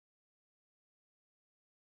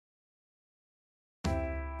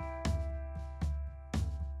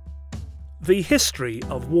The history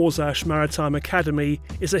of Warsash Maritime Academy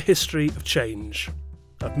is a history of change,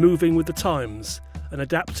 of moving with the times and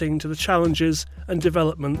adapting to the challenges and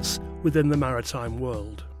developments within the maritime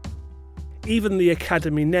world. Even the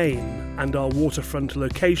academy name and our waterfront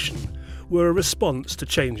location were a response to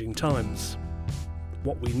changing times.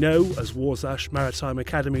 What we know as Warsash Maritime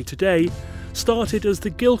Academy today started as the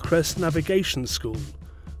Gilchrist Navigation School,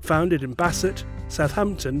 founded in Bassett,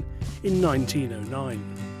 Southampton in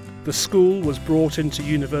 1909. The school was brought into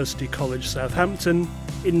University College Southampton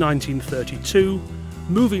in 1932,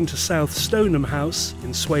 moving to South Stoneham House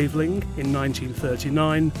in Swaveling in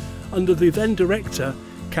 1939 under the then director,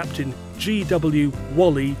 Captain G.W.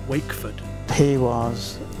 Wally Wakeford. He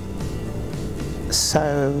was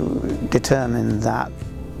so determined that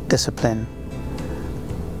discipline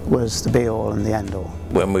was the be-all and the end-all.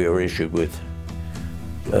 When we were issued with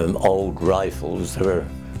old rifles, they were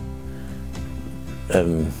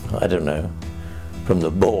I don't know, from the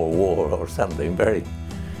Boer War or something, very,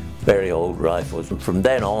 very old rifles. And from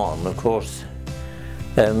then on, of course,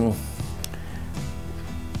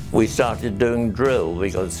 we started doing drill,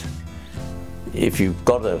 because if you've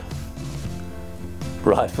got a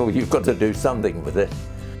rifle, you've got to do something with it.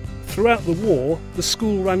 Throughout the war, the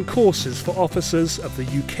school ran courses for officers of the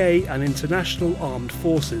UK and international armed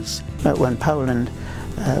forces. But when Poland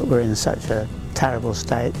were in such a terrible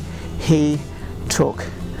state, he took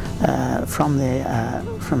from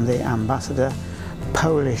the ambassador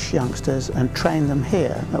Polish youngsters and trained them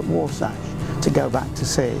here at Warsash to go back to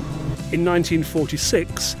sea. In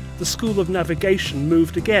 1946, the School of Navigation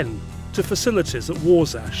moved again to facilities at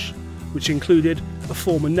Warsash, which included a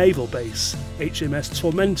former naval base, HMS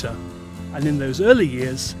Tormentor, and in those early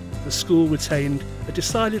years the school retained a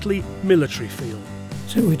decidedly military feel.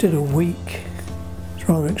 So we did a week, it's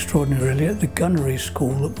rather extraordinary really, at the gunnery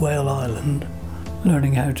school at Whale Island,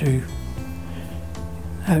 learning how to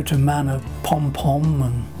man a pom-pom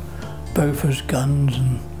and Bofors guns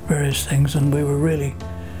and various things, and we were really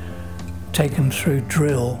taken through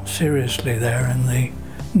drill seriously there in the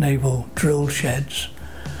naval drill sheds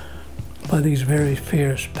by these very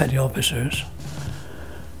fierce petty officers.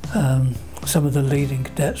 Some of the leading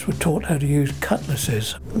cadets were taught how to use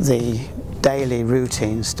cutlasses. The daily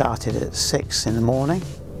routine started at 6 in the morning,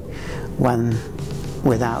 when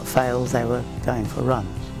without fail they were going for runs.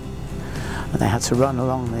 And they had to run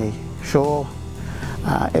along the shore.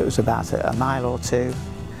 It was about a mile or two,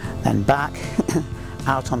 then back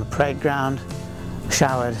out on the parade ground,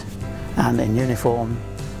 showered and in uniform,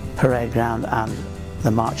 parade ground, and the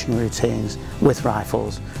marching routines with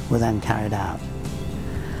rifles were then carried out.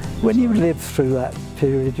 When you lived through that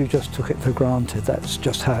period, you just took it for granted. That's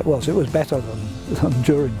just how it was. It was better than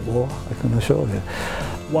during the war, I can assure you.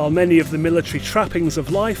 While many of the military trappings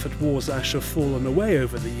of life at Warsash have fallen away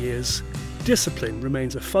over the years, discipline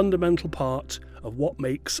remains a fundamental part of what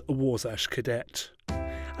makes a Warsash cadet.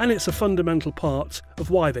 And it's a fundamental part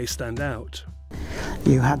of why they stand out.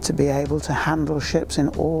 You had to be able to handle ships in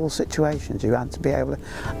all situations. You had to be able to,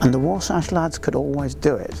 and the Warsash lads could always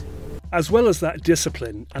do it. As well as that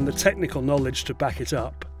discipline and the technical knowledge to back it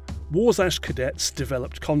up, Warsash cadets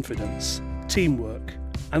developed confidence, teamwork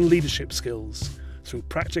and leadership skills through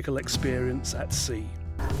practical experience at sea.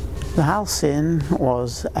 The Halcyon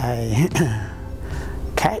was a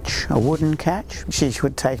ketch, a wooden ketch. She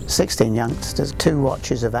would take 16 youngsters, 2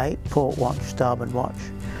 watches of 8, port watch, starboard watch.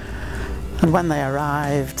 And when they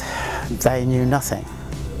arrived, they knew nothing.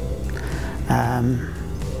 And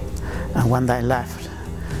when they left,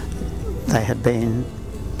 they had been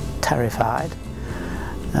terrified,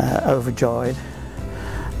 overjoyed,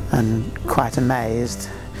 and quite amazed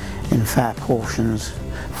in fair portions.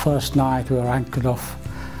 First night we were anchored off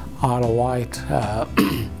Isle of Wight,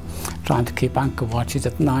 trying to keep anchor watches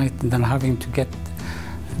at night, and then having to get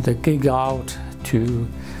the gig out to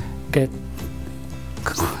get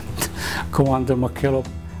Commander McKillop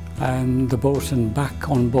and the boatswain back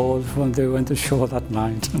on board when they went ashore that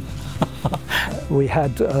night. We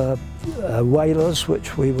had whalers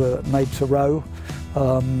which we were made to row,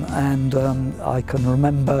 and I can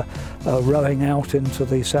remember rowing out into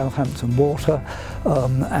the Southampton water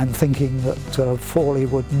and thinking that Fawley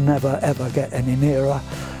would never ever get any nearer,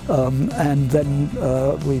 and then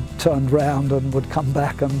we turned round and would come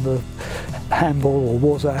back and the Handball or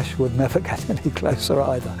Warsash would never get any closer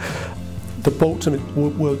either. The boats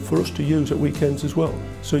were for us to use at weekends as well,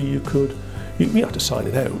 so you had to sign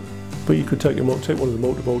it out, but you could take one of the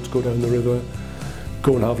motorboats, go down the river,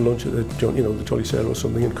 go and have lunch at the Jolly Sailor or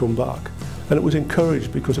something and come back. And it was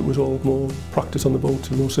encouraged because it was all more practice on the boats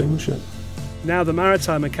and more seamanship. Now the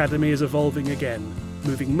Maritime Academy is evolving again,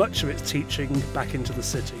 moving much of its teaching back into the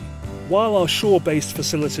city. While our shore-based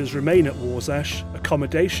facilities remain at Warsash,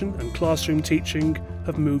 accommodation and classroom teaching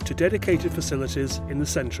have moved to dedicated facilities in the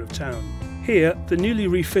centre of town. Here, the newly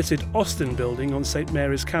refitted Austin building on St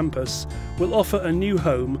Mary's campus will offer a new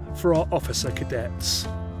home for our officer cadets.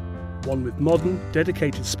 One with modern,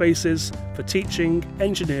 dedicated spaces for teaching,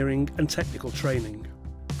 engineering and technical training.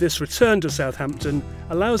 This return to Southampton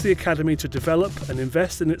allows the Academy to develop and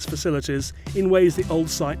invest in its facilities in ways the old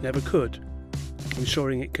site never could,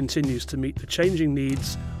 ensuring it continues to meet the changing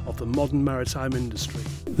needs of the modern maritime industry.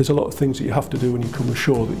 There's a lot of things that you have to do when you come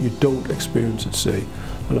ashore that you don't experience at sea,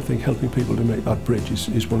 and I think helping people to make that bridge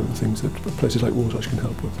is one of the things that places like Warsash can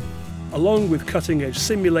help with. Along with cutting-edge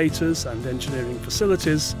simulators and engineering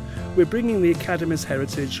facilities, we're bringing the Academy's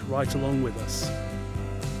heritage right along with us.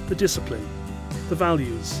 The discipline, the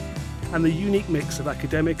values, and the unique mix of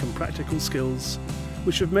academic and practical skills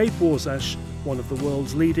which have made Warsash one of the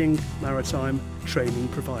world's leading maritime training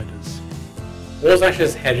providers.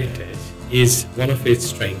 Warsash's heritage is one of its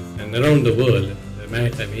strengths, and around the world the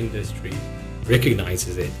maritime industry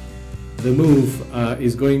recognizes it. The move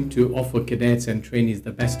is going to offer cadets and trainees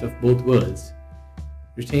the best of both worlds,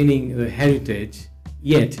 retaining the heritage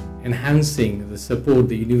yet enhancing the support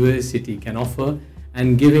the university can offer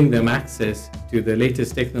and giving them access to the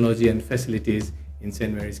latest technology and facilities in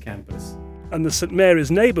St Mary's campus. And the St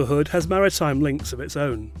Mary's neighbourhood has maritime links of its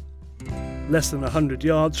own. Less than 100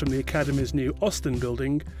 yards from the Academy's new Austin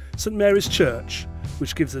building, St Mary's Church,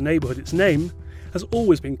 which gives the neighbourhood its name, has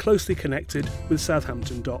always been closely connected with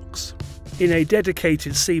Southampton docks. In a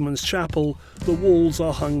dedicated seaman's chapel, the walls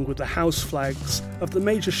are hung with the house flags of the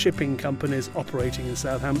major shipping companies operating in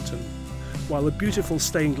Southampton, while a beautiful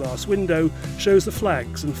stained glass window shows the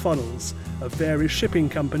flags and funnels of various shipping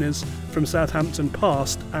companies from Southampton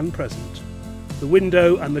past and present. The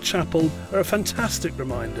window and the chapel are a fantastic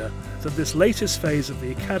reminder that this latest phase of the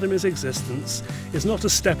Academy's existence is not a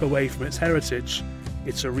step away from its heritage,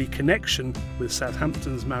 it's a reconnection with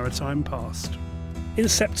Southampton's maritime past. In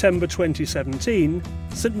September 2017,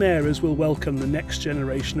 St Mary's will welcome the next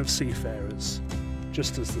generation of seafarers,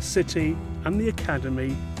 just as the city and the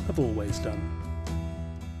Academy have always done.